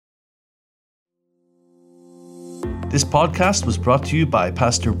This podcast was brought to you by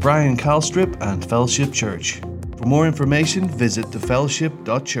Pastor Brian Calstrip and Fellowship Church. For more information, visit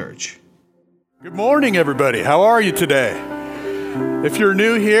thefellowship.church. Good morning, everybody. How are you today? If you're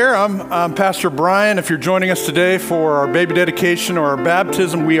new here, I'm Pastor Brian. If you're joining us today for our baby dedication or our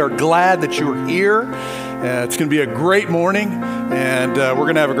baptism, we are glad that you're here. It's going to be a great morning, and we're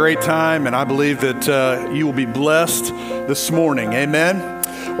going to have a great time, and I believe that you will be blessed this morning. Amen.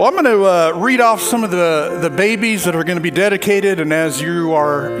 Well, I'm going to read off some of the babies that are going to be dedicated, and as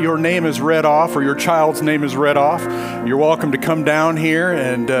your name is read off, or your child's name is read off, you're welcome to come down here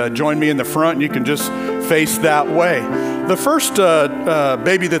and join me in the front, and you can just face that way. The first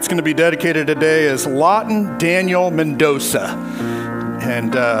baby that's going to be dedicated today is Lawton Daniel Mendoza,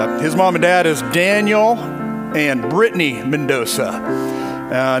 and his mom and dad is Daniel and Brittany Mendoza.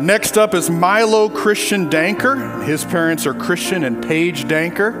 Next up is Milo Christian Danker. His parents are Christian and Paige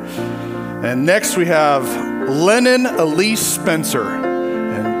Danker. And next we have Lennon Elise Spencer.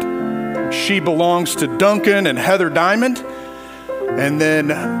 And she belongs to Duncan and Heather Diamond. And then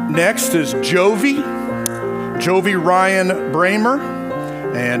next is Jovi Ryan Bramer.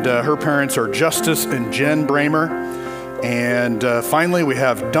 And her parents are Justice and Jen Bramer. And finally we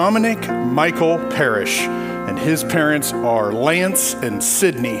have Dominic Michael Parrish. And his parents are Lance and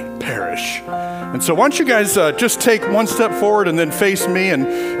Sydney Parrish. And so why don't you guys just take one step forward and then face me,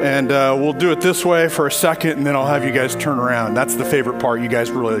 and we'll do it this way for a second, and then I'll have you guys turn around. That's the favorite part you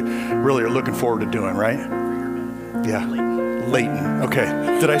guys really are looking forward to doing, right? Yeah. Leighton.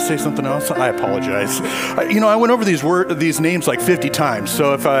 Okay. Did I say something else? I apologize. I went over these names like 50 times.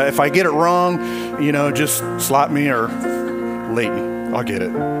 So if I get it wrong, just slap me or Leighton. I'll get it,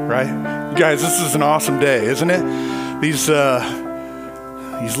 right? Guys, this is an awesome day, isn't it? These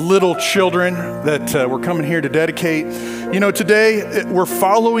little children that we're coming here to dedicate. Today we're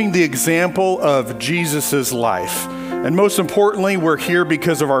following the example of Jesus's life. And most importantly, we're here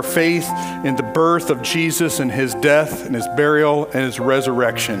because of our faith in the birth of Jesus and his death and his burial and his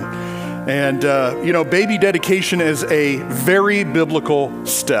resurrection. And, baby dedication is a very biblical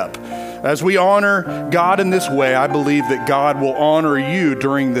step. As we honor God in this way, I believe that God will honor you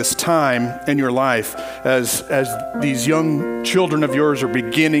during this time in your life as these young children of yours are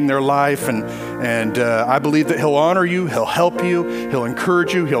beginning their life. And I believe that he'll honor you, he'll help you, he'll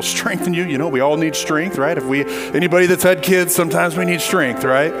encourage you, he'll strengthen you. We all need strength, right? Anybody that's had kids, sometimes we need strength,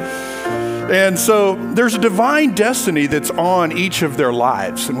 right? And so there's a divine destiny that's on each of their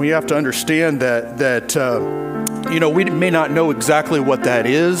lives. And we have to understand that we may not know exactly what that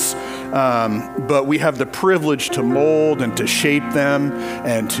is, but we have the privilege to mold and to shape them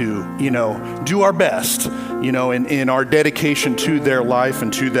and to, do our best, in our dedication to their life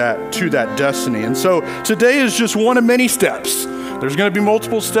and to that destiny. And so today is just one of many steps. There's going to be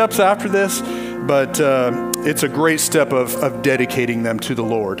multiple steps after this, but it's a great step of dedicating them to the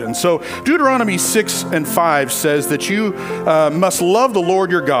Lord. And so Deuteronomy 6:5 says that you must love the Lord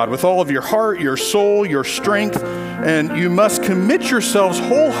your God with all of your heart, your soul, your strength, and you must commit yourselves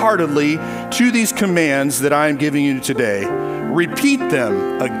wholeheartedly to these commands that I am giving you today. Repeat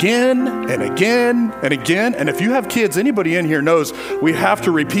them again and again and again. And if you have kids, anybody in here knows we have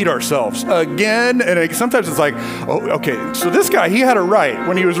to repeat ourselves again. And sometimes it's like, oh, okay, so this guy, he had it right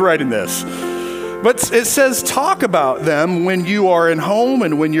when he was writing this. But it says talk about them when you are in home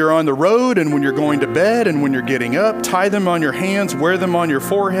and when you're on the road and when you're going to bed and when you're getting up. Tie them on your hands, wear them on your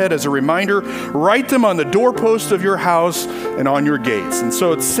forehead as a reminder. Write them on the doorpost of your house and on your gates. And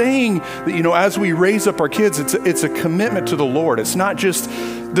so it's saying that, as we raise up our kids, it's a commitment to the Lord. It's not just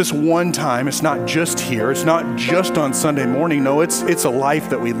this one time. It's not just here. It's not just on Sunday morning. No, it's a life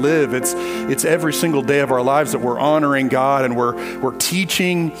that we live. It's every single day of our lives that we're honoring God, and we're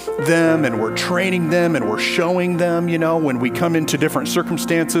teaching them and we're training them and we're showing them, when we come into different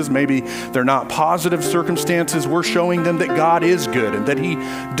circumstances, maybe they're not positive circumstances, we're showing them that God is good and that he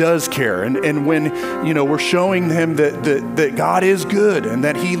does care. And when, we're showing them that God is good and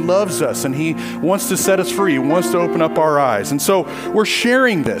that he loves us and he wants to set us free, he wants to open up our eyes. And so we're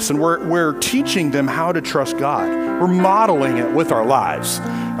sharing this and we're teaching them how to trust God. We're modeling it with our lives.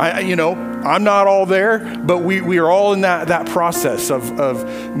 I'm not all there, but we are all in that process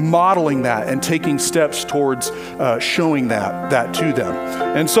of modeling that and taking steps towards showing that to them.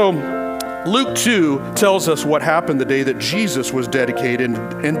 And so Luke 2 tells us what happened the day that Jesus was dedicated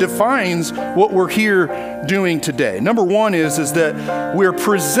and defines what we're here doing today. Number one is that we're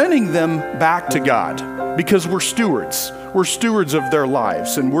presenting them back to God because we're stewards. We're stewards of their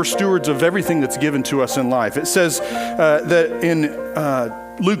lives, and we're stewards of everything that's given to us in life. It says that in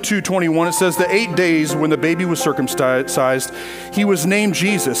Luke 2:21, it says, the 8 days when the baby was circumcised, he was named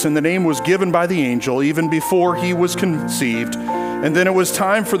Jesus, and the name was given by the angel even before he was conceived. And then it was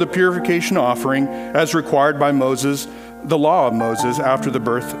time for the purification offering as required by Moses, the law of Moses, after the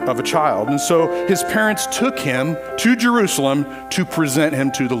birth of a child. And so his parents took him to Jerusalem to present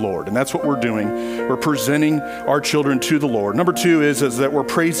him to the Lord. And that's what we're doing. We're presenting our children to the Lord. Number 2 is that we're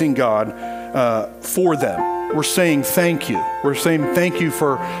praising God for them. We're saying thank you. We're saying thank you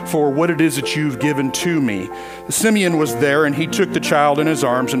for what it is that you've given to me. Simeon was there, and he took the child in his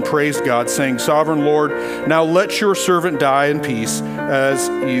arms and praised God, saying, Sovereign Lord, now let your servant die in peace as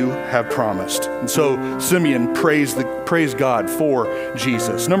you have promised. And so Simeon praised God for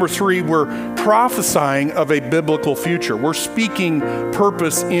Jesus. Number 3, we're prophesying of a biblical future. We're speaking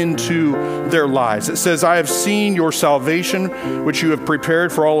purpose into their lives. It says, I have seen your salvation, which you have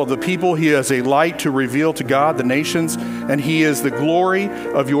prepared for all of the people. He is a light to reveal to God the nations, and he is the glory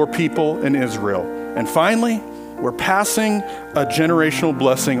of your people in Israel. And finally, we're passing a generational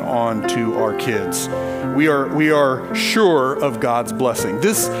blessing on to our kids. We are sure of God's blessing.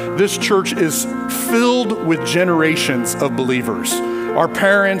 This church is filled with generations of believers. Our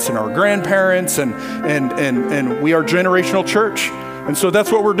parents and our grandparents, and we are generational church. And so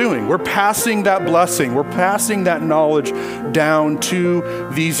that's what we're doing. We're passing that blessing. We're passing that knowledge down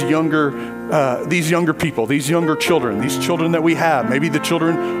to these younger people, these younger children, these children that we have, maybe the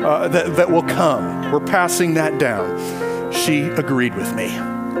children that will come. We're passing that down. She agreed with me.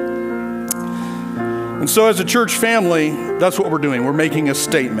 And so as a church family, that's what we're doing. We're making a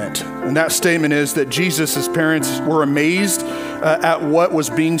statement. And that statement is that Jesus' parents were amazed at what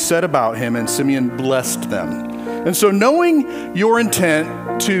was being said about him, and Simeon blessed them. And so knowing your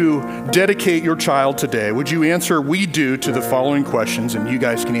intent to dedicate your child today, would you answer "we do" to the following questions? And you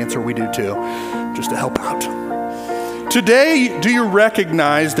guys can answer "we do" too, just to help out. Today, do you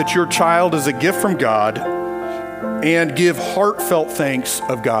recognize that your child is a gift from God and give heartfelt thanks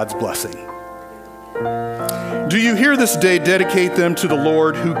of God's blessing? Do you here this day dedicate them to the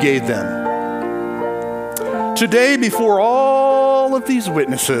Lord who gave them? Today, before all of these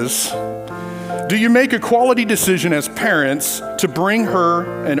witnesses, do you make a quality decision as parents to bring her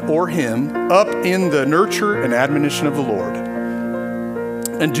or him up in the nurture and admonition of the Lord?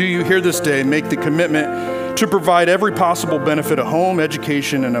 And do you here this day make the commitment to provide every possible benefit of home,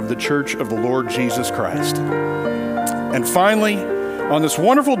 education, and of the church of the Lord Jesus Christ? And finally, on this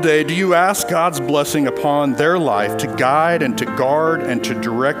wonderful day, do you ask God's blessing upon their life to guide and to guard and to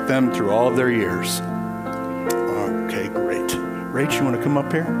direct them through all of their years? Okay, great. Rach, you want to come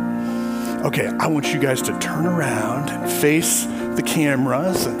up here? Okay, I want you guys to turn around and face the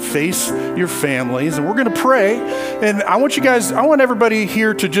cameras and face your families, and we're going to pray. And I want everybody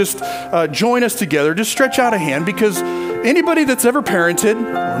here to just join us together. Just stretch out a hand, because anybody that's ever parented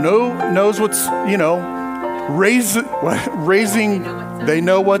or knows what's, raising, they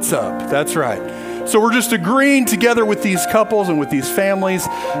know what's up. That's right. So we're just agreeing together with these couples and with these families,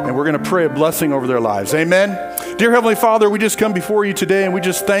 and we're going to pray a blessing over their lives. Amen. Dear Heavenly Father, we just come before you today, and we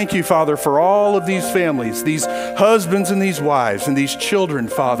just thank you, Father, for all of these families, these husbands and these wives and these children,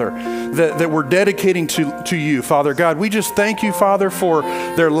 Father, that we're dedicating to you, Father God. We just thank you, Father, for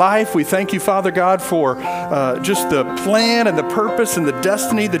their life. We thank you, Father God, for just the plan and the purpose and the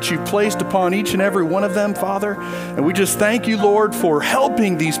destiny that you've placed upon each and every one of them, Father. And we just thank you, Lord, for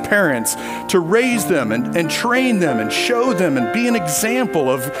helping these parents to raise them and train them and show them and be an example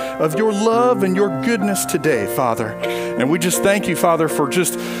of your love and your goodness today, Father. And we just thank you, Father, for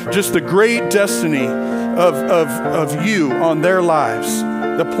just the great destiny of you on their lives,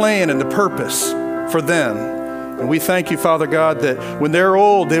 the plan and the purpose for them. And we thank you, Father God, that when they're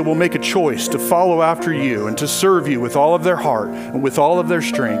old, they will make a choice to follow after you and to serve you with all of their heart and with all of their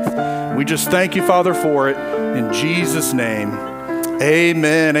strength. And we just thank you, Father, for it. In Jesus' name,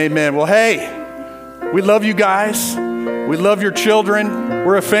 amen, amen. Well, hey, we love you guys. We love your children.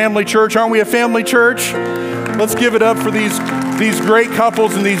 We're a family church. Aren't we a family church? Let's give it up for these great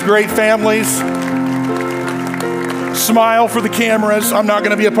couples and these great families. Smile for the cameras. I'm not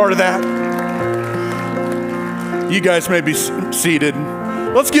going to be a part of that. You guys may be seated.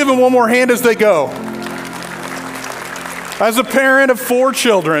 Let's give them one more hand as they go. As a parent of 4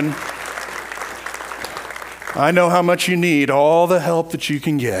 children, I know how much you need all the help that you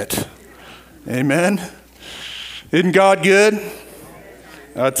can get. Amen. Isn't God good?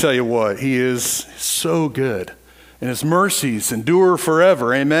 I'll tell you what, he is so good. And his mercies endure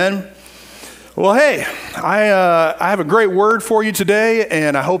forever. Amen. Well, hey, I have a great word for you today,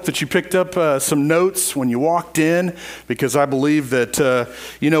 and I hope that you picked up some notes when you walked in, because I believe that,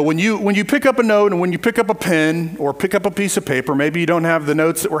 when you pick up a note and when you pick up a pen or pick up a piece of paper, maybe you don't have the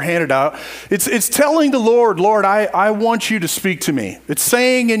notes that were handed out, it's telling the Lord, I want you to speak to me. It's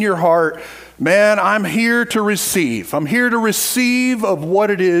saying in your heart, man, I'm here to receive. I'm here to receive of what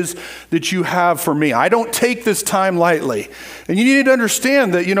it is that you have for me. I don't take this time lightly. And you need to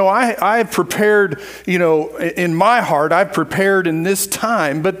understand that, I've prepared, in my heart, I've prepared in this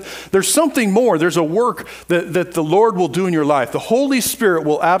time, but there's something more. There's a work that the Lord will do in your life. The Holy Spirit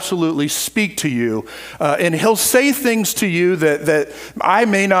will absolutely speak to you, and He'll say things to you that I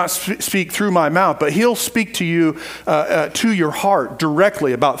may not speak through my mouth, but He'll speak to you, to your heart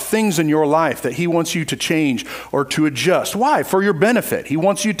directly about things in your life that He wants you to change or to adjust. Why? For your benefit. He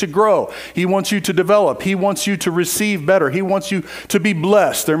wants you to grow. He wants you to develop. He wants you to receive better. He wants you to be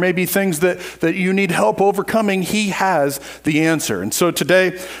blessed. There may be things that you need help overcoming. He has the answer. And so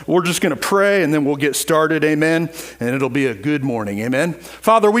today, we're just going to pray and then we'll get started. Amen. And it'll be a good morning. Amen.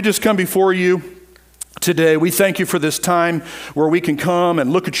 Father, we just come before you today. We thank you for this time where we can come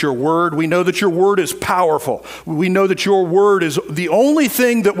and look at your word. We know that your word is powerful. We know that your word is the only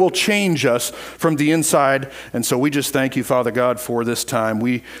thing that will change us from the inside. And so we just thank you, Father God, for this time.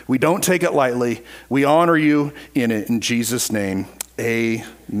 We don't take it lightly. We honor you in it. In Jesus' name,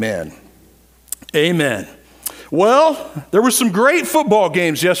 amen. Amen. Well, there were some great football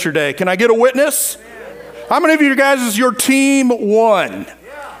games yesterday. Can I get a witness? How many of you guys, your team won?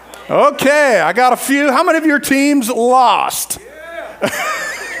 Okay, I got a few. How many of your teams lost?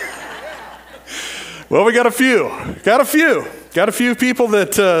 Well, we got a few. Got a few people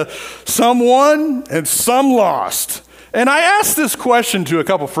that some won and some lost. And I asked this question to a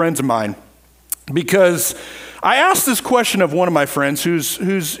couple friends of mine because I asked this question of one of my friends who's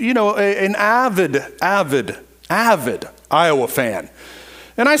an avid Iowa fan.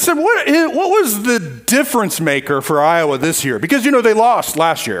 And I said, what was the difference maker for Iowa this year? Because, they lost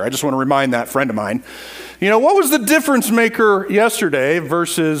last year. I just want to remind that friend of mine. What was the difference maker yesterday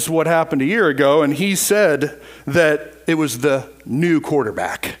versus what happened a year ago? And he said that it was the new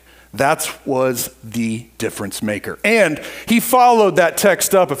quarterback. That was the difference maker. And he followed that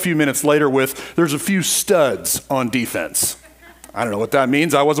text up a few minutes later with, there's a few studs on defense. I don't know what that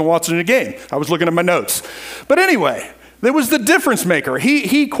means. I wasn't watching the game. I was looking at my notes. But anyway, there was the difference maker.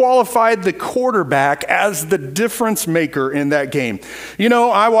 He qualified the quarterback as the difference maker in that game.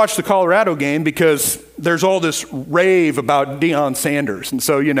 I watched the Colorado game because there's all this rave about Deion Sanders. And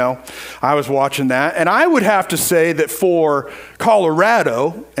so, I was watching that. And I would have to say that for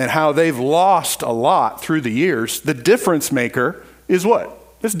Colorado and how they've lost a lot through the years, the difference maker is what?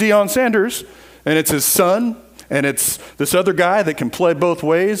 It's Deion Sanders, and it's his son, and it's this other guy that can play both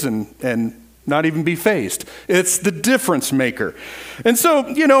ways and not even be phased. It's the difference maker. And so,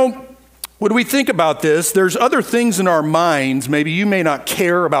 when we think about this, there's other things in our minds. Maybe you may not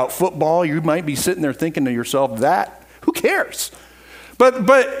care about football. You might be sitting there thinking to yourself, who cares? But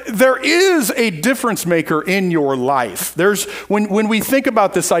there is a difference maker in your life. When we think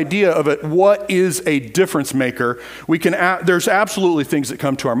about this idea of it, what is a difference maker, there's absolutely things that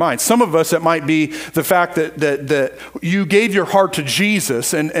come to our mind. Some of us, it might be the fact that you gave your heart to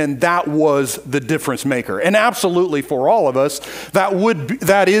Jesus and that was the difference maker. And absolutely for all of us,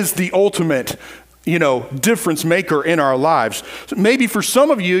 that is the ultimate difference maker in our lives. Maybe for some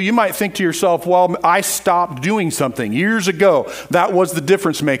of you, you might think to yourself, well, I stopped doing something years ago. That was the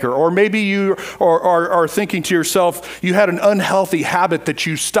difference maker. Or maybe you are thinking to yourself, you had an unhealthy habit that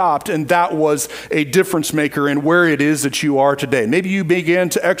you stopped, and that was a difference maker in where it is that you are today. Maybe you began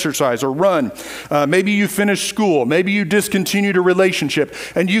to exercise or run. Maybe you finished school. Maybe you discontinued a relationship.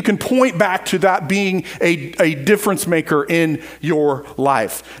 And you can point back to that being a difference maker in your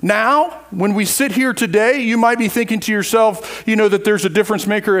life. Now, when we sit here today, you might be thinking to yourself, that there's a difference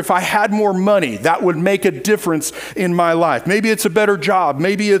maker. If I had more money, that would make a difference in my life. Maybe it's a better job.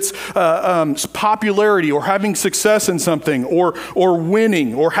 Maybe it's popularity or having success in something or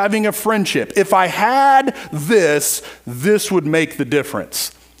winning or having a friendship. If I had this would make the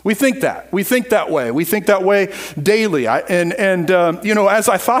difference. We think that. We think that way. We think that way daily. As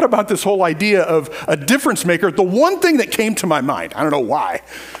I thought about this whole idea of a difference maker, the one thing that came to my mind, I don't know why,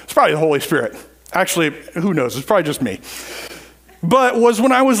 it's probably the Holy Spirit. Actually, who knows? It's probably just me. But was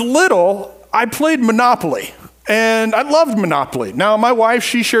when I was little, I played Monopoly. And I loved Monopoly. Now, my wife,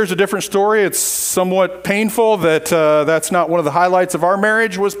 she shares a different story. It's somewhat painful that that's not one of the highlights of our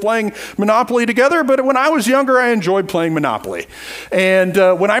marriage was playing Monopoly together. But when I was younger, I enjoyed playing Monopoly. And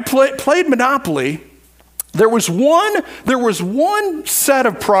when I played Monopoly, there was one set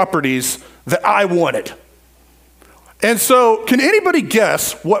of properties that I wanted. And so, can anybody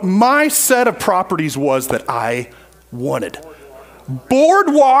guess what my set of properties was that I wanted?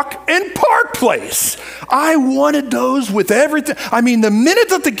 Boardwalk and Park Place. I wanted those with everything. I mean, the minute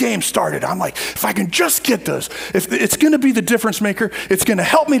that the game started, I'm like, if I can just get those, if it's going to be the difference maker, it's going to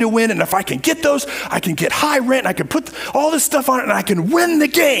help me to win. And if I can get those, I can get high rent. And I can put all this stuff on it and I can win the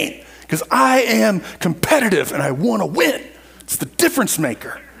game because I am competitive and I want to win. It's the difference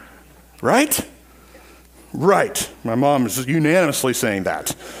maker, right? Right. My mom is unanimously saying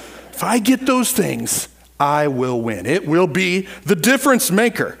that. If I get those things, I will win. It will be the difference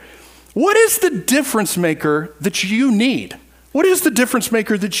maker. What is the difference maker that you need? What is the difference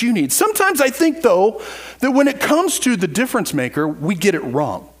maker that you need? Sometimes I think, though, that when it comes to the difference maker, we get it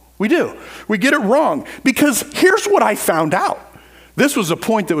wrong. We do. We get it wrong because here's what I found out. This was a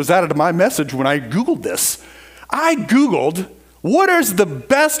point that was added to my message when I Googled this. I Googled, what is the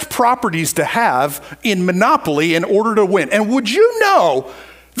best properties to have in Monopoly in order to win? And would you know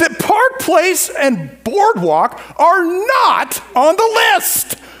that Park Place and Boardwalk are not on the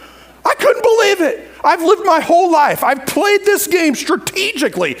list? I couldn't believe it. I've lived my whole life. I've played this game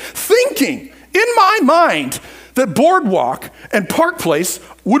strategically, thinking in my mind that Boardwalk and Park Place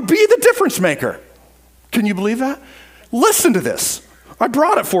would be the difference maker. Can you believe that? Listen to this. I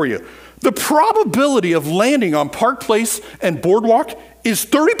brought it for you. The probability of landing on Park Place and Boardwalk is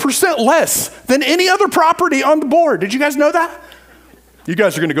 30% less than any other property on the board. Did you guys know that? You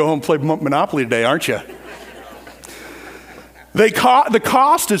guys are going to go home and play Monopoly today, aren't you? The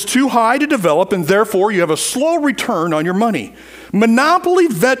cost is too high to develop, and therefore you have a slow return on your money. Monopoly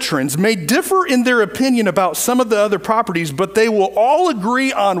veterans may differ in their opinion about some of the other properties, but they will all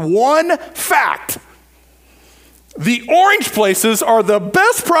agree on one fact. The orange places are the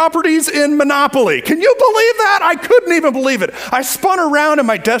best properties in Monopoly. Can you believe that? I couldn't even believe it. I spun around in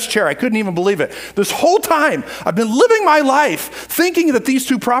my desk chair. I couldn't even believe it. This whole time, I've been living my life thinking that these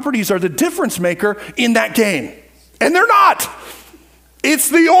two properties are the difference maker in that game. And they're not. It's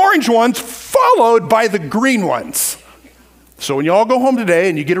the orange ones followed by the green ones. So when you all go home today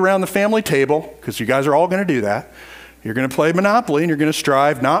and you get around the family table, because you guys are all going to do that, you're going to play Monopoly and you're going to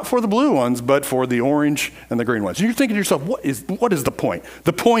strive not for the blue ones, but for the orange and the green ones. And you're thinking to yourself, what is the point?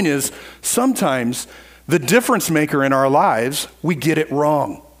 The point is sometimes the difference maker in our lives, we get it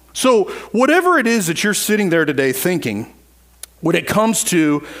wrong. So whatever it is that you're sitting there today thinking, when it comes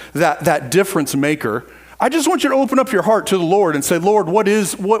to that difference maker, I just want you to open up your heart to the Lord and say, Lord, what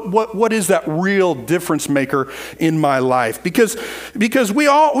is that real difference maker in my life? Because we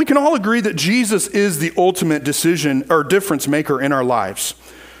can all agree that Jesus is the ultimate decision or difference maker in our lives.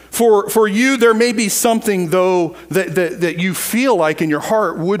 For you, there may be something, though, that you feel like in your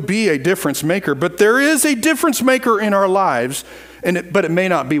heart would be a difference maker, but there is a difference maker in our lives, but it may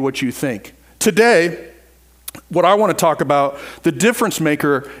not be what you think. Today, what I want to talk about, the difference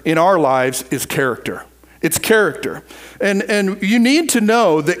maker in our lives is character. It's character. And you need to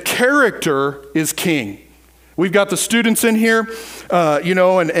know that character is king. We've got the students in here,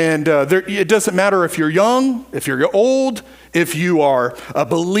 it doesn't matter if you're young, if you're old, if you are a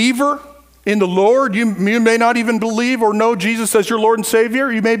believer in the Lord. You may not even believe or know Jesus as your Lord and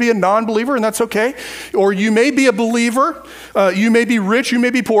Savior. You may be a non-believer, and that's okay. Or you may be a believer. You may be rich. You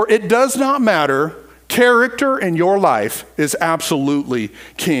may be poor. It does not matter. Character in your life is absolutely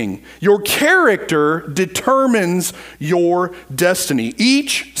king. Your character determines your destiny.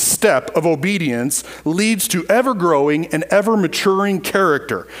 Each step of obedience leads to ever-growing and ever-maturing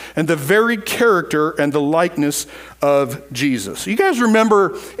character, and the very character and the likeness of Jesus. You guys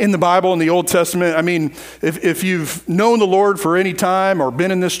remember in the Bible, in the Old Testament, I mean, if you've known the Lord for any time or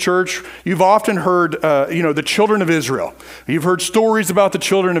been in this church, you've often heard, the children of Israel. You've heard stories about the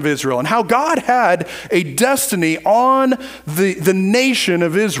children of Israel and how God had a destiny on the nation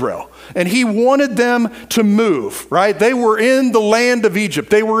of Israel. And he wanted them to move, right? They were in the land of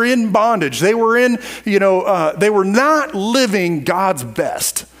Egypt. They were in bondage. They were they were not living God's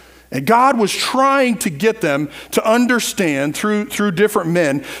best. And God was trying to get them to understand through different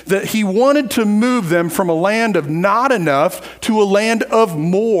men that he wanted to move them from a land of not enough to a land of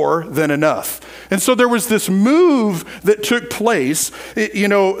more than enough. And so there was this move that took place, that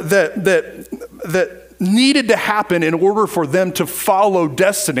needed to happen in order for them to follow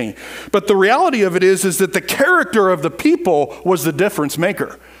destiny. But the reality of it is that the character of the people was the difference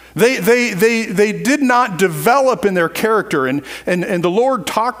maker. They did not develop in their character, and the Lord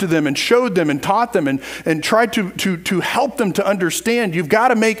talked to them and showed them and taught them and tried to help them to understand you've got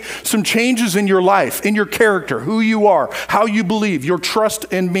to make some changes in your life, in your character, who you are, how you believe, your trust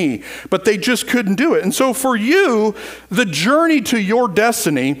in me. But they just couldn't do it. And so for you, the journey to your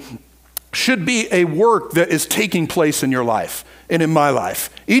destiny should be a work that is taking place in your life and in my life.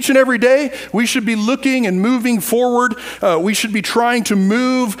 Each and every day, we should be looking and moving forward. We should be trying to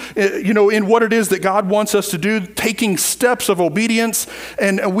move, in what it is that God wants us to do, taking steps of obedience,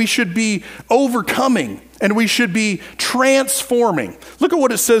 and we should be overcoming, and we should be transforming. Look at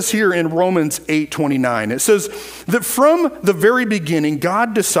what it says here in Romans 8:29. It says that from the very beginning,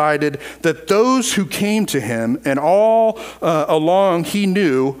 God decided that those who came to him and all along he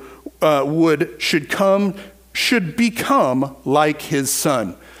knew should become like his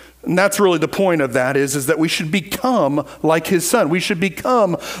son. And that's really the point of that is that we should become like his son. We should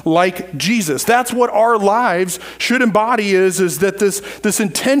become like Jesus. That's what our lives should embody is that this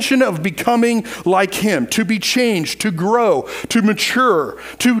intention of becoming like him, to be changed, to grow, to mature,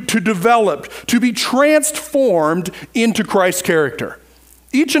 to develop, to be transformed into Christ's character.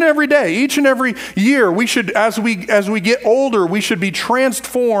 Each and every day, each and every year, we should, as we get older, we should be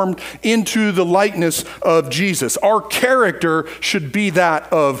transformed into the likeness of Jesus. Our character should be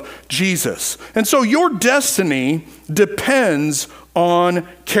that of Jesus. And so your destiny depends on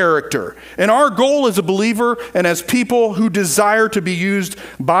character. And our goal as a believer and as people who desire to be used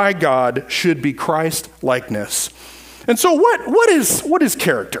by God should be Christ-likeness. And so what is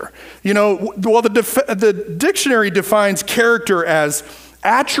character? The dictionary defines character as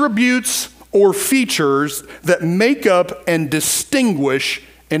attributes or features that make up and distinguish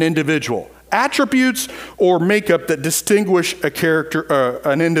an individual. Attributes or makeup that distinguish a character,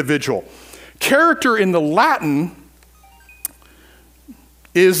 an individual. Character in the Latin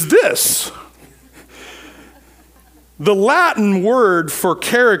is this. The Latin word for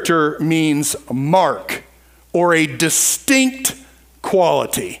character means mark or a distinct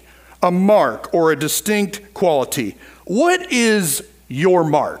quality. A mark or a distinct quality. What is your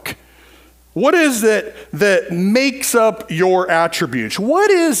mark? What is it that makes up your attributes? What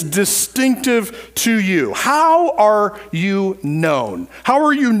is distinctive to you? How are you known? How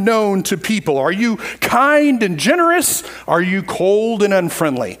are you known to people? Are you kind and generous? Are you cold and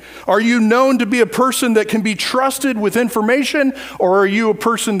unfriendly? Are you known to be a person that can be trusted with information? Or are you a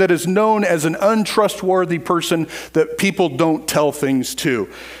person that is known as an untrustworthy person that people don't tell things to?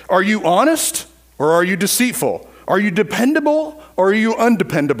 Are you honest or are you deceitful? Are you dependable or are you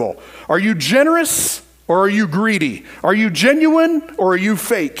undependable? Are you generous or are you greedy? Are you genuine or are you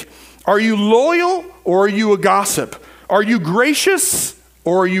fake? Are you loyal or are you a gossip? Are you gracious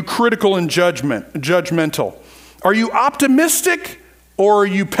or are you critical and judgmental? Are you optimistic or are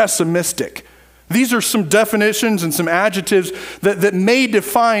you pessimistic? These are some definitions and some adjectives that may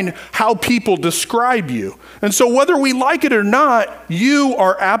define how people describe you. And so whether we like it or not, you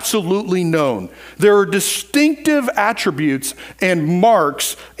are absolutely known. There are distinctive attributes and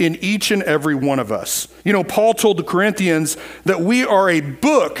marks in each and every one of us. Paul told the Corinthians that we are a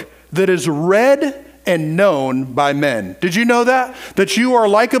book that is read and known by men. Did you know that? That you are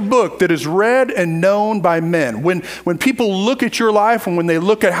like a book that is read and known by men. When people look at your life and when they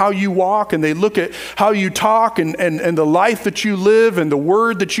look at how you walk and they look at how you talk and the life that you live and the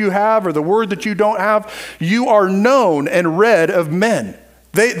word that you have or the word that you don't have, you are known and read of men.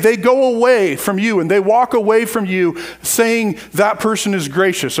 They go away from you and they walk away from you saying that person is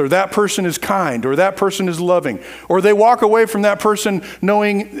gracious or that person is kind or that person is loving. Or they walk away from that person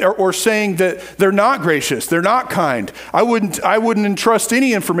knowing or saying that they're not gracious, they're not kind. I wouldn't entrust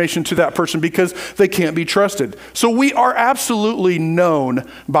any information to that person because they can't be trusted. So we are absolutely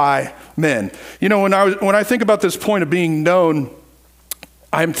known by men. When I think about this point of being known,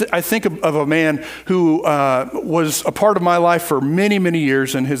 I think of a man who was a part of my life for many, many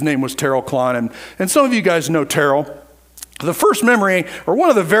years, and his name was Terrell Klon. And some of you guys know Terrell. The first memory, or one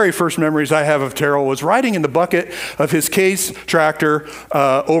of the very first memories I have of Terrell, was riding in the bucket of his Case tractor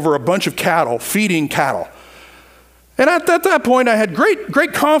over a bunch of cattle, feeding cattle. And at that point, I had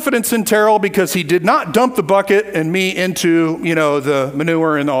great confidence in Terrell because he did not dump the bucket and me into, the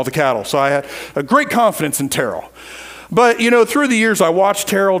manure and all the cattle. So I had a great confidence in Terrell. But, through the years, I watched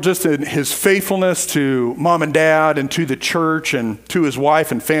Terrell just in his faithfulness to mom and dad and to the church and to his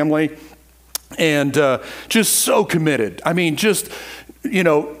wife and family, and just so committed. I mean, just,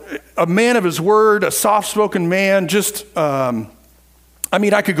 a man of his word, a soft-spoken man, just, I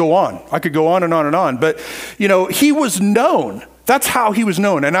could go on. I could go on and on and on. But, he was known. That's how he was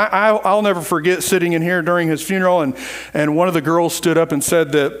known. And I'll never forget sitting in here during his funeral, and one of the girls stood up and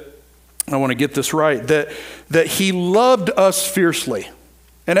said that, I want to get this right, that he loved us fiercely.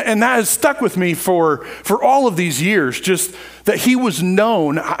 And that has stuck with me for all of these years, just that he was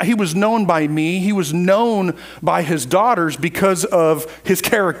known by me, he was known by his daughters because of his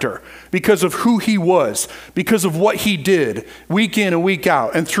character, because of who he was, because of what he did week in and week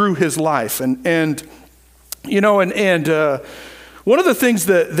out and through his life. And one of the things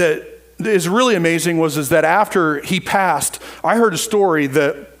that is really amazing is that after he passed, I heard a story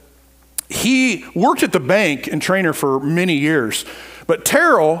that he worked at the bank in Trainer for many years. But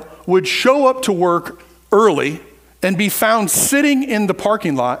Terrell would show up to work early and be found sitting in the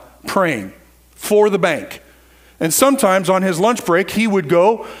parking lot praying for the bank. And sometimes on his lunch break, he would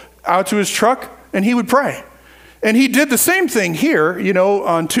go out to his truck and he would pray. And he did the same thing here,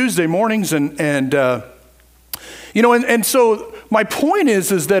 on Tuesday mornings. And so my point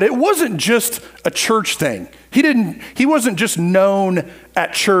is that it wasn't just a church thing. He wasn't just known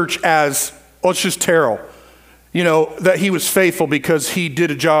at church as, it's just Terrell. That he was faithful because he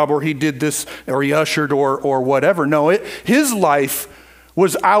did a job or he did this or he ushered or whatever. No, his life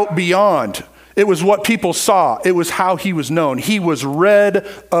was out beyond. It was what people saw. It was how he was known. He was read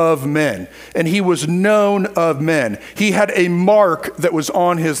of men and he was known of men. He had a mark that was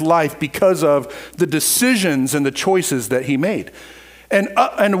on his life because of the decisions and the choices that he made.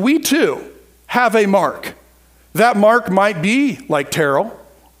 And we too have a mark. That mark might be like Terrell,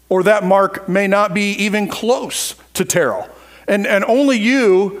 or that mark may not be even close to Terrell. And only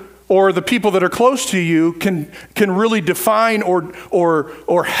you or the people that are close to you can really define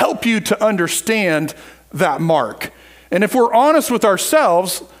or help you to understand that mark. And if we're honest with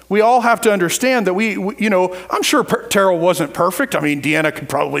ourselves, we all have to understand that we I'm sure Terrell wasn't perfect. I mean, Deanna could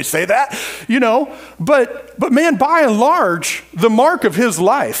probably say that, but man, by and large, the mark of his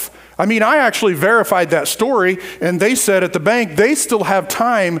life, I mean, I actually verified that story, and they said at the bank, they still have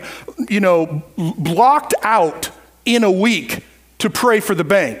time, blocked out in a week to pray for the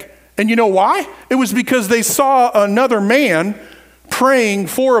bank. And you know why? It was because they saw another man praying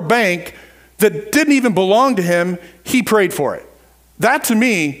for a bank that didn't even belong to him. He prayed for it. That to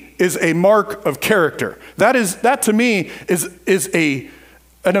me is a mark of character. That to me is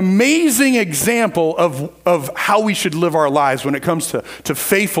an amazing example of how we should live our lives when it comes to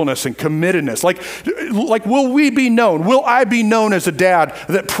faithfulness and committedness. Like, will we be known? Will I be known as a dad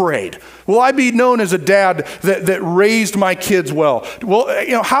that prayed? Will I be known as a dad that raised my kids well?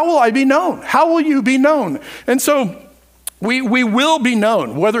 Well, how will I be known? How will you be known? And so we will be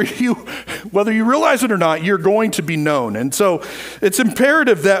known. Whether you realize it or not, you're going to be known. And so it's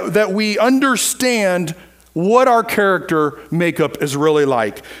imperative that we understand what our character makeup is really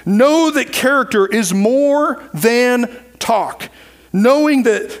like. Know that character is more than talk. Knowing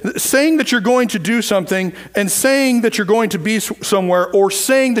that saying that you're going to do something and saying that you're going to be somewhere or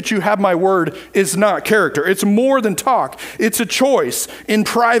saying that you have my word is not character. It's more than talk. It's a choice in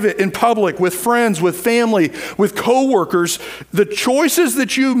private, in public, with friends, with family, with coworkers. The choices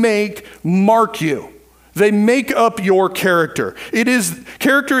that you make mark you. They make up your character.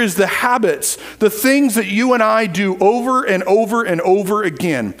 Character is the habits, the things that you and I do over and over and over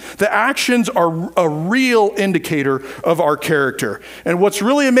again. The actions are a real indicator of our character. And what's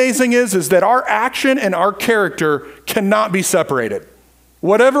really amazing is that our action and our character cannot be separated.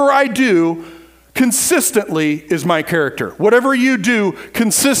 Whatever I do consistently is my character. Whatever you do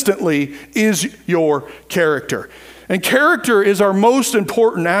consistently is your character. And character is our most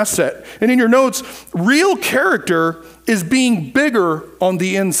important asset. And in your notes, real character is being bigger on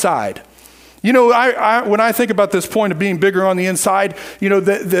the inside. When I think about this point of being bigger on the inside,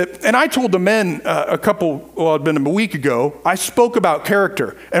 and I told the men it'd been a week ago, I spoke about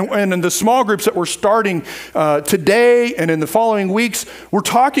character. And in the small groups that we're starting today and in the following weeks, we're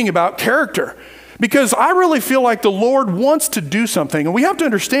talking about character. Because I really feel like the Lord wants to do something. And we have to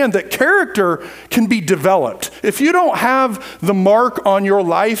understand that character can be developed. If you don't have the mark on your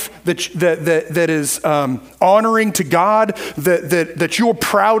life that is honoring to God, that you're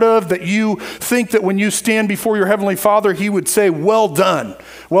proud of, that you think that when you stand before your Heavenly Father, He would say, well done,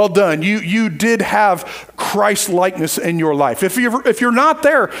 well done. You did have Christ-likeness in your life. If you're not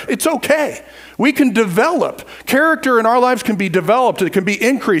there, it's okay. We can develop. Character in our lives can be developed. It can be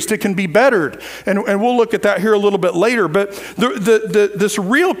increased. It can be bettered. And we'll look at that here a little bit later. But this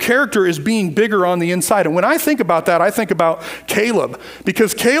real character is being bigger on the inside. And when I think about that, I think about Caleb.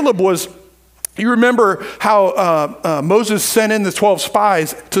 Because Caleb was... You remember how Moses sent in the 12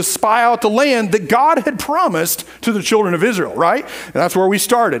 spies to spy out the land that God had promised to the children of Israel, right? And that's where we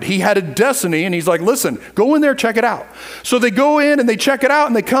started. He had a destiny, and he's like, listen, go in there, check it out. So they go in, and they check it out,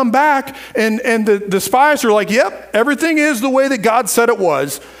 and they come back, and the spies are like, yep, everything is the way that God said it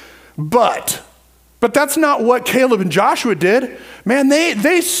was, but But that's not what Caleb and Joshua did. Man,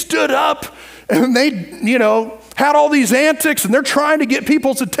 they stood up and they, had all these antics, and they're trying to get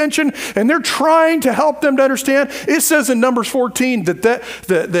people's attention, and they're trying to help them to understand. It says in Numbers 14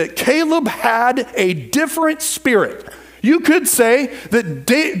 that Caleb had a different spirit. You could say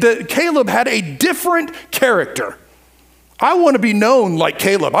that Caleb had a different character. I want to be known like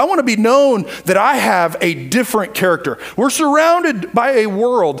Caleb. I want to be known that I have a different character. We're surrounded by a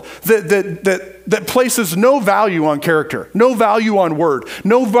world that places no value on character, no value on word,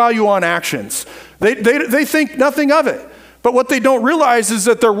 no value on actions. They think nothing of it. But what they don't realize is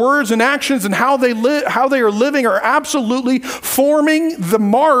that their words and actions and how they are living are absolutely forming the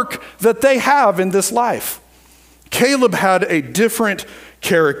mark that they have in this life. Caleb had a different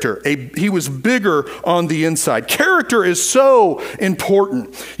character. He was bigger on the inside. Character is so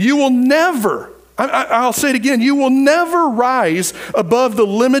important. You will never, I'll say it again, you will never rise above the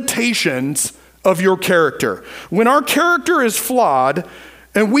limitations of your character. When our character is flawed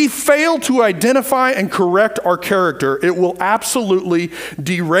and we fail to identify and correct our character, it will absolutely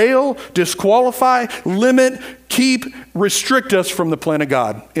derail, disqualify, limit, restrict us from the plan of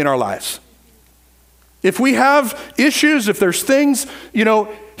God in our lives. If we have issues, if there's things, He'll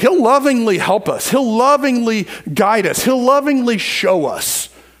lovingly help us. He'll lovingly guide us. He'll lovingly show us.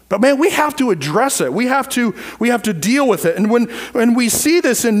 But man, we have to address it. We have to deal with it. And when we see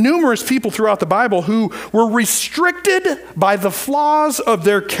this in numerous people throughout the Bible who were restricted by the flaws of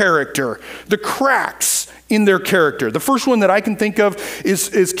their character, the cracks in their character. The first one that I can think of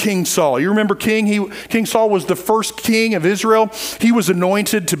is King Saul. You remember King Saul was the first king of Israel. He was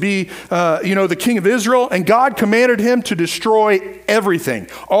anointed to be, the king of Israel, and God commanded him to destroy everything,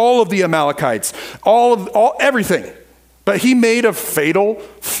 all of the Amalekites, everything. But he made a fatal,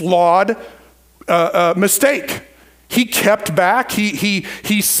 flawed mistake. He kept back.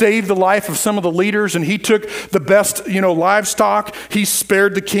 He saved the life of some of the leaders, and he took the best, livestock. He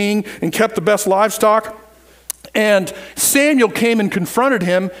spared the king and kept the best livestock. And Samuel came and confronted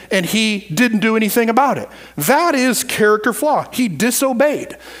him, and he didn't do anything about it. That is character flaw. He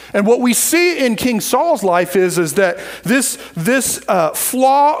disobeyed. And what we see in King Saul's life is that this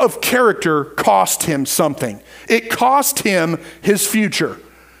flaw of character cost him something. It cost him his future.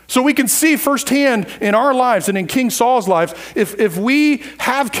 So we can see firsthand in our lives and in King Saul's life, if we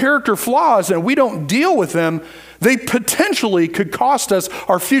have character flaws and we don't deal with them, they potentially could cost us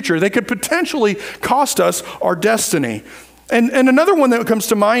our future. They could potentially cost us our destiny. And another one that comes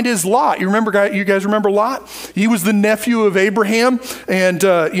to mind is Lot. You guys remember Lot? He was the nephew of Abraham. And,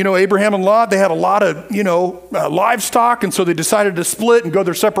 Abraham and Lot, they had a lot of, livestock. And so they decided to split and go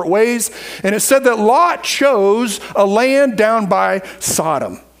their separate ways. And it said that Lot chose a land down by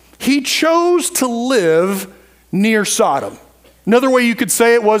Sodom. He chose to live near Sodom. Another way you could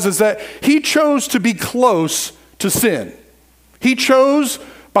say it is that he chose to be close to sin. He chose,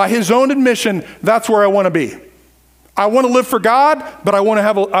 by his own admission, that's where I want to be. I want to live for God, but I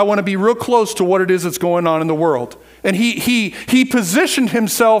want to be real close to what it is that's going on in the world. And he positioned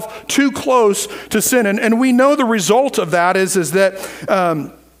himself too close to sin. And we know the result of that is that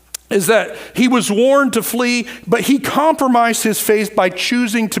he was warned to flee, but he compromised his faith by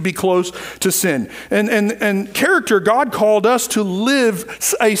choosing to be close to sin. And character, God called us to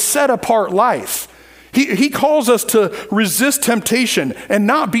live a set-apart life. He calls us to resist temptation and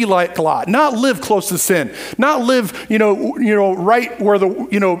not be like Lot, not live close to sin, not live, right where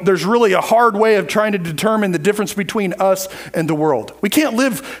there's really a hard way of trying to determine the difference between us and the world. We can't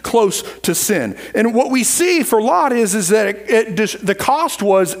live close to sin. And what we see for Lot is that the cost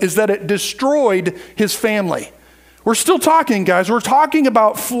is that it destroyed his family. We're still talking, guys. We're talking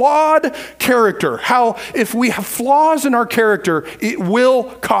about flawed character. How if we have flaws in our character, it will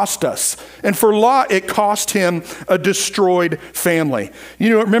cost us. And for Lot, it cost him a destroyed family.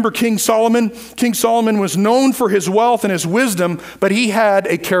 Remember King Solomon? King Solomon was known for his wealth and his wisdom, but he had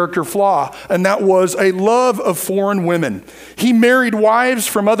a character flaw, and that was a love of foreign women. He married wives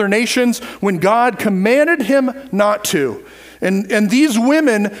from other nations when God commanded him not to. And these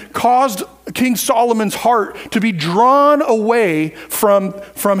women caused King Solomon's heart to be drawn away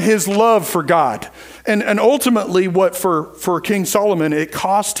from his love for God. And ultimately, what for King Solomon, it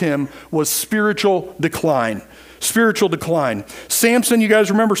cost him was spiritual decline. Spiritual decline. Samson, you guys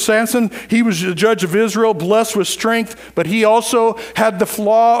remember Samson? He was the judge of Israel, blessed with strength, but he also had the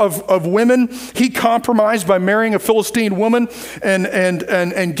flaw of women. He compromised by marrying a Philistine woman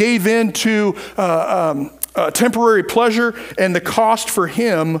and gave in to temporary pleasure, and the cost for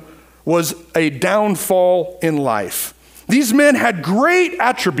him was a downfall in life. These men had great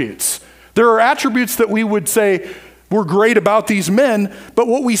attributes. There are attributes that we would say were great about these men, but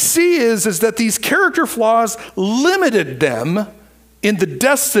what we see is that these character flaws limited them in the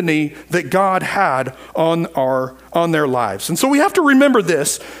destiny that God had on their lives. And so we have to remember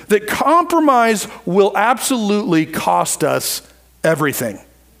this, that compromise will absolutely cost us everything.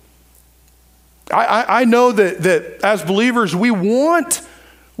 I know that as believers, we want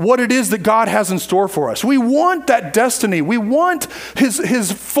what it is that God has in store for us. We want that destiny. We want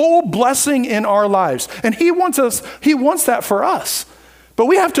his full blessing in our lives. And he wants that for us. But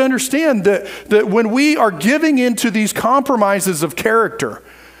we have to understand that when we are giving into these compromises of character,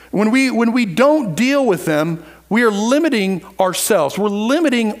 when we don't deal with them, we are limiting ourselves. We're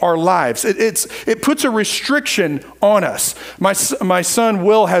limiting our lives. It puts a restriction on us. My son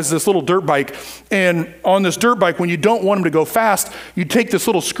Will has this little dirt bike, and on this dirt bike, when you don't want him to go fast, you take this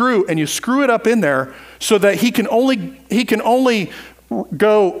little screw and you screw it up in there so that he can only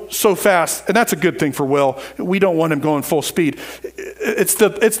go so fast. And that's a good thing for Will. We don't want him going full speed. It's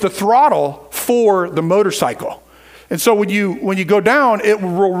the throttle for the motorcycle. And so when you go down, it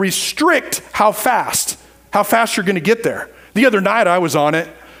will restrict how fast you're going to get there. The other night I was on it.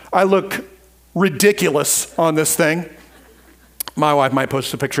 I look ridiculous on this thing. My wife might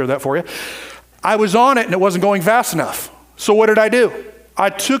post a picture of that for you. I was on it and it wasn't going fast enough. So what did I do? I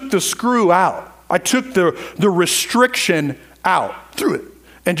took the screw out. I took the restriction out, threw it,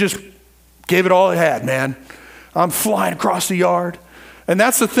 and just gave it all it had, man. I'm flying across the yard. And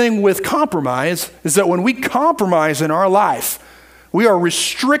that's the thing with compromise, is that when we compromise in our life, we are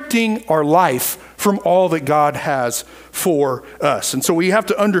restricting our life from all that God has for us. And so we have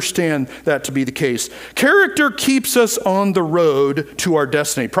to understand that to be the case. Character keeps us on the road to our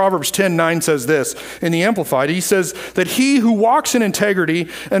destiny. Proverbs 10:9 says this in the Amplified. He says that he who walks in integrity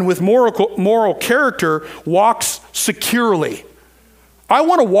and with moral character walks securely. I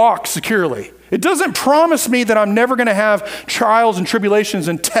want to walk securely. It doesn't promise me that I'm never going to have trials and tribulations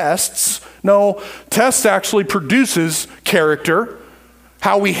and tests. No, tests actually produces character.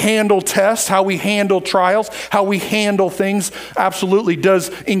 How we handle tests, how we handle trials, how we handle things absolutely does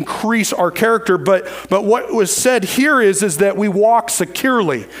increase our character. But what was said here is that we walk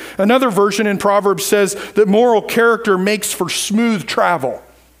securely. Another version in Proverbs says that moral character makes for smooth travel.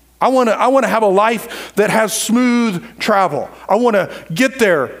 I want to have a life that has smooth travel. I want to get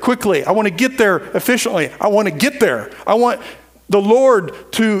there quickly. I want to get there efficiently. I want to get there. I want the Lord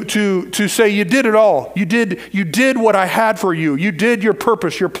to say, you did it all. You did what I had for you. You did your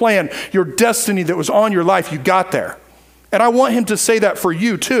purpose, your plan, your destiny that was on your life. You got there. And I want him to say that for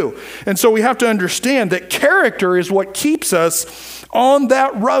you too. And so we have to understand that character is what keeps us on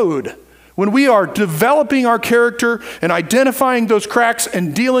that road. When we are developing our character and identifying those cracks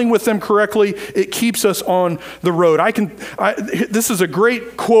and dealing with them correctly, it keeps us on the road. This is a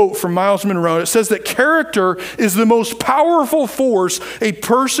great quote from Miles Monroe. It says that character is the most powerful force a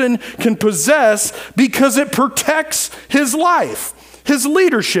person can possess because it protects his life, his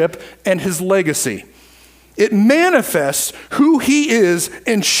leadership, and his legacy. It manifests who he is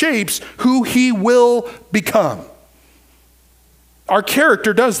and shapes who he will become. Our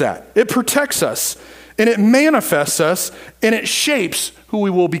character does that. It protects us, and it manifests us, and it shapes who we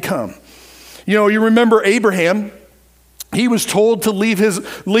will become. You know, you remember Abraham. He was told to leave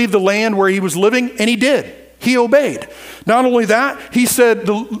the land where he was living, and he did. He obeyed. Not only that, he said,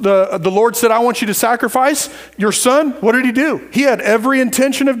 the Lord said, I want you to sacrifice your son. What did he do? He had every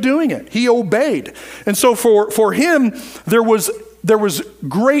intention of doing it. He obeyed. And so for him, there was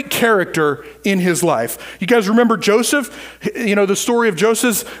great character in his life. You guys remember Joseph? You know, the story of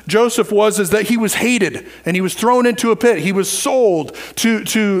Joseph was that he was hated and he was thrown into a pit. He was sold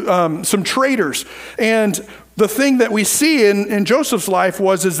to some traders. And the thing that we see in Joseph's life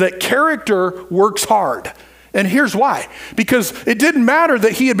is that character works hard. And here's why. Because it didn't matter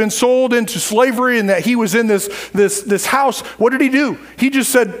that he had been sold into slavery and that he was in this house. What did he do? He just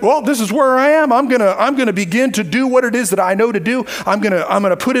said, well, this is where I am. I'm gonna begin to do what it is that I know to do. I'm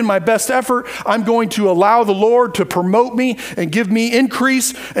gonna put in my best effort. I'm going to allow the Lord to promote me and give me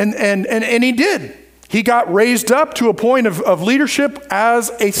increase. And he did. He got raised up to a point of leadership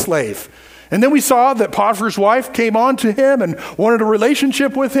as a slave. And then we saw that Potiphar's wife came on to him and wanted a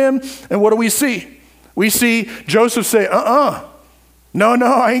relationship with him. And what do we see? We see Joseph say, no,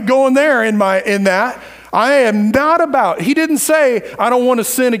 I ain't going there in that. I am not about. He didn't say, I don't want to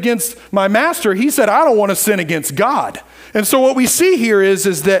sin against my master. He said, I don't want to sin against God. And so what we see here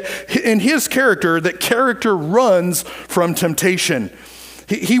is that in his character, that character runs from temptation.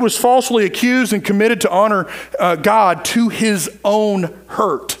 He was falsely accused and committed to honor God to his own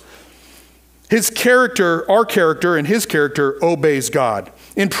hurt. His character, our character, and his character obeys God.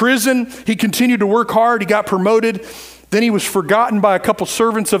 In prison, he continued to work hard. He got promoted. Then he was forgotten by a couple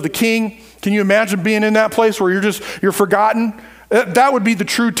servants of the king. Can you imagine being in that place where you're forgotten? That would be the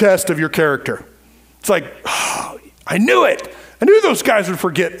true test of your character. It's like, oh, I knew it. I knew those guys would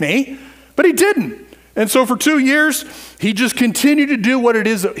forget me, but he didn't. And so for 2 years, he just continued to do what it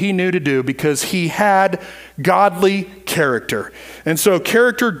is that he knew to do because he had godly character. And so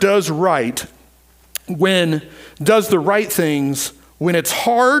character does the right things when it's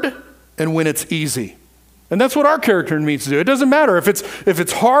hard and when it's easy. And that's what our character needs to do. It doesn't matter if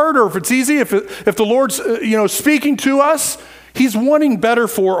it's hard or if it's easy, if the Lord's speaking to us, he's wanting better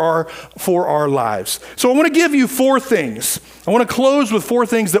for our lives. So I want to give you 4 things. I want to close with 4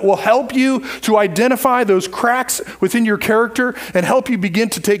 things that will help you to identify those cracks within your character and help you begin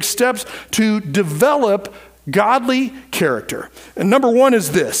to take steps to develop godly character. And number 1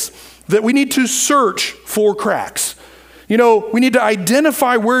 is this, that we need to search for cracks. We need to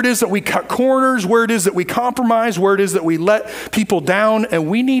identify where it is that we cut corners, where it is that we compromise, where it is that we let people down, and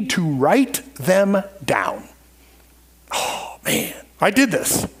we need to write them down. Oh, man, I did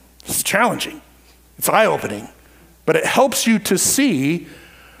this. It's challenging. It's eye-opening. But it helps you to see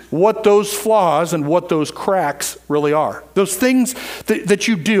what those flaws and what those cracks really are. Those things that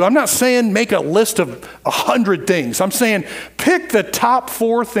you do. I'm not saying make a list of 100 things. I'm saying pick the top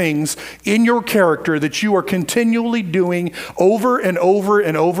 4 things in your character that you are continually doing over and over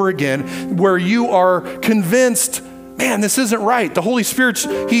and over again, where you are convinced, man, this isn't right. The Holy Spirit's,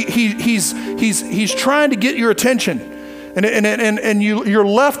 he's trying to get your attention. And you're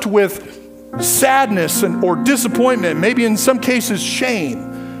left with sadness or disappointment, maybe in some cases shame.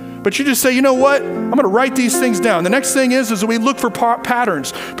 But you just say, you know what? I'm going to write these things down. The next thing is we look for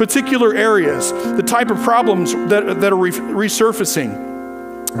patterns, particular areas, the type of problems that are resurfacing.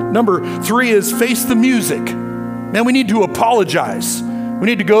 Number 3 is face the music. Man, we need to apologize. We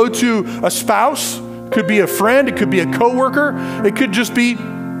need to go to a spouse. It could be a friend. It could be a coworker. It could just be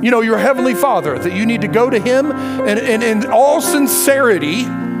your Heavenly Father, that you need to go to Him and in all sincerity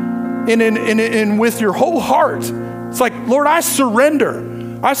and with your whole heart. It's like, Lord, I surrender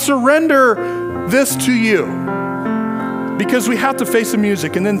this to you. Because we have to face the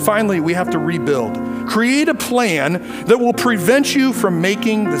music, and then finally we have to rebuild. Create a plan that will prevent you from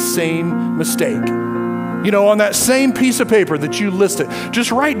making the same mistake. On that same piece of paper that you listed,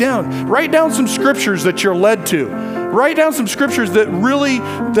 just write down some scriptures that you're led to. Write down some scriptures that really,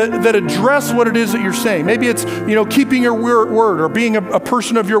 that address what it is that you're saying. Maybe it's, keeping your word or being a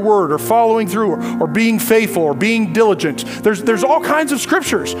person of your word or following through or being faithful or being diligent. There's all kinds of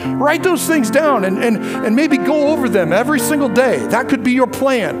scriptures. Write those things down and maybe go over them every single day. That could be your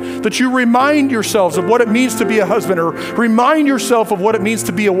plan, that you remind yourselves of what it means to be a husband or remind yourself of what it means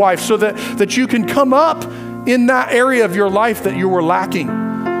to be a wife so that you can come up in that area of your life that you were lacking.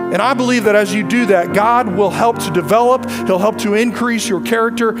 And I believe that as you do that, God will help to develop, He'll help to increase your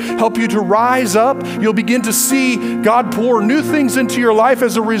character, help you to rise up. You'll begin to see God pour new things into your life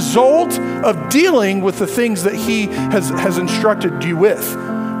as a result of dealing with the things that He has instructed you with.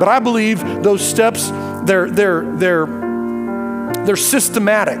 But I believe those steps, they're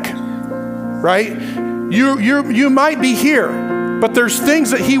systematic, right? You might be here, but there's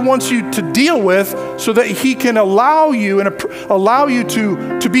things that He wants you to deal with so that He can allow you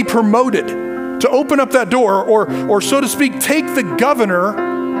to be promoted, to open up that door, or so to speak, take the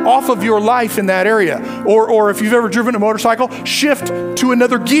governor off of your life in that area. Or if you've ever driven a motorcycle, shift to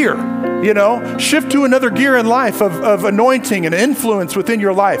another gear, shift to another gear in life of anointing and influence within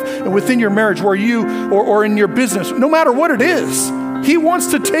your life and within your marriage or in your business, no matter what it is. He wants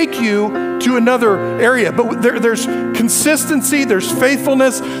to take you to another area. But there's consistency, there's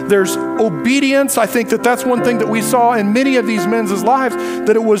faithfulness, there's obedience. I think that's one thing that we saw in many of these men's lives,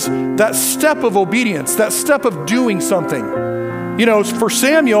 that it was that step of obedience, that step of doing something. For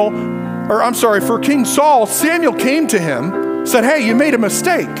King Saul, Samuel came to him, said, hey, you made a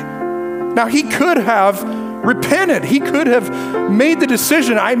mistake. Now he could have repented. He could have made the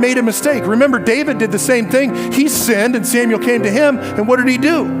decision, I made a mistake. Remember, David did the same thing. He sinned and Samuel came to him, and what did he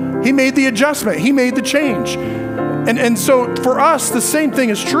do? He made the adjustment. He made the change. And so for us, the same thing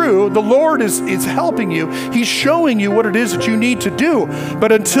is true. The Lord is helping you. He's showing you what it is that you need to do.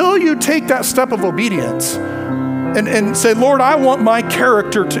 But until you take that step of obedience and say, Lord, I want my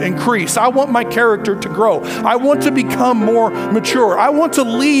character to increase. I want my character to grow. I want to become more mature. I want to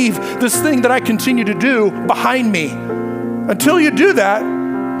leave this thing that I continue to do behind me. Until you do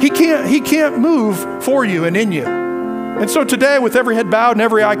that, He can't move for you and in you. And so today, with every head bowed and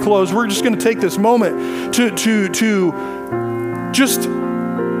every eye closed, we're just going to take this moment to just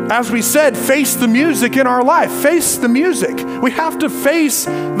as we said, face the music in our life. Face the music. We have to face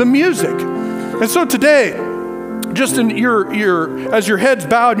the music. And so today, just in as your head's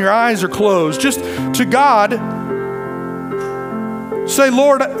bowed and your eyes are closed, just to God, say,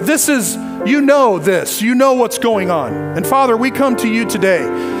 Lord, this is, you know what's going on. And Father, we come to you today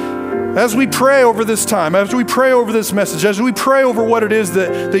as we pray over this time, as we pray over this message, as we pray over what it is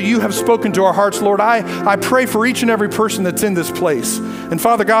that you have spoken to our hearts, Lord, I pray for each and every person that's in this place. And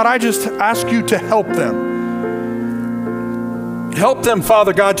Father God, I just ask you to help them. Help them,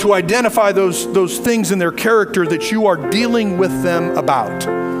 Father God, to identify those things in their character that you are dealing with them about.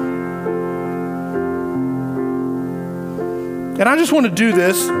 And I just want to do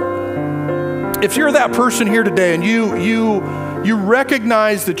this. If you're that person here today and you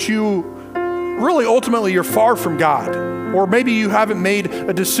recognize that you really ultimately you're far from God, or maybe you haven't made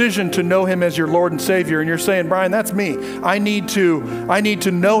a decision to know him as your Lord and Savior, and you're saying, Brian, that's me. I need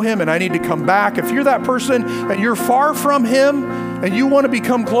to know him and I need to come back. If you're that person and you're far from him and you want to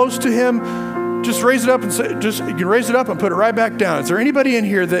become close to him, just raise it up and say, you can raise it up and put it right back down. Is there anybody in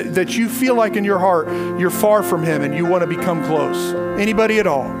here that you feel like in your heart you're far from him and you want to become close? Anybody at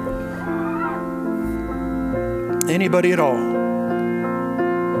all? Anybody at all?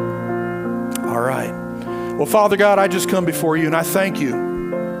 All right. Well, Father God, I just come before you and I thank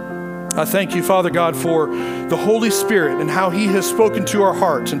you. I thank you, Father God, for the Holy Spirit and how he has spoken to our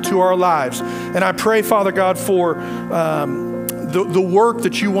hearts and to our lives. And I pray, Father God, for the work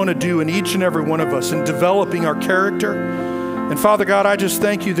that you want to do in each and every one of us in developing our character. And Father God, I just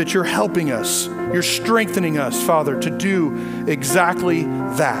thank you that you're helping us. You're strengthening us, Father, to do exactly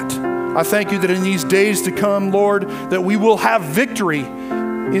that. I thank you that in these days to come, Lord, that we will have victory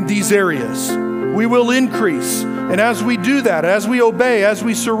in these areas. We will increase. And as we do that, as we obey, as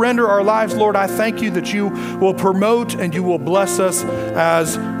we surrender our lives, Lord, I thank you that you will promote and you will bless us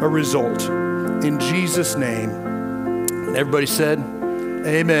as a result. In Jesus' name. And everybody said,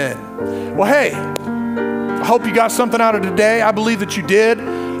 amen. Well, hey, I hope you got something out of today. I believe that you did.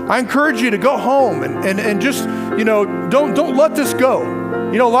 I encourage you to go home and just, don't let this go.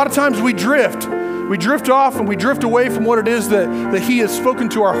 A lot of times we drift. We drift off and we drift away from what it is that he has spoken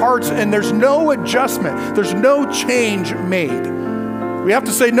to our hearts, and there's no adjustment. There's no change made. We have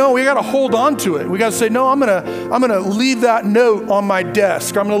to say, no, we got to hold on to it. We got to say, no, I'm gonna leave that note on my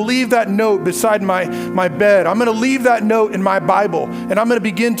desk. I'm gonna leave that note beside my bed. I'm gonna leave that note in my Bible, and I'm gonna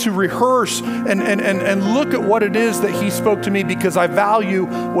begin to rehearse and look at what it is that he spoke to me, because I value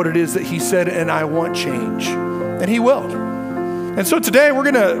what it is that he said, and I want change. And he will. And so today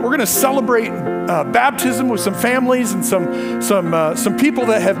we're gonna celebrate baptism with some families and some people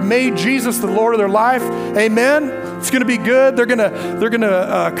that have made Jesus the Lord of their life. Amen. It's gonna be good. They're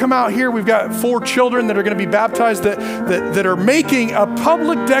gonna come out here. We've got 4 children that are gonna be baptized that are making a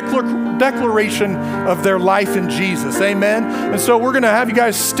public declaration of their life in Jesus. Amen. And so we're gonna have you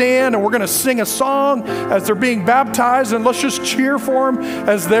guys stand and we're gonna sing a song as they're being baptized, and let's just cheer for them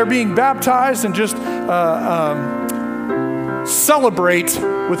as they're being baptized and just celebrate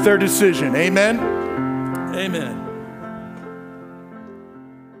with their decision. Amen. Amen.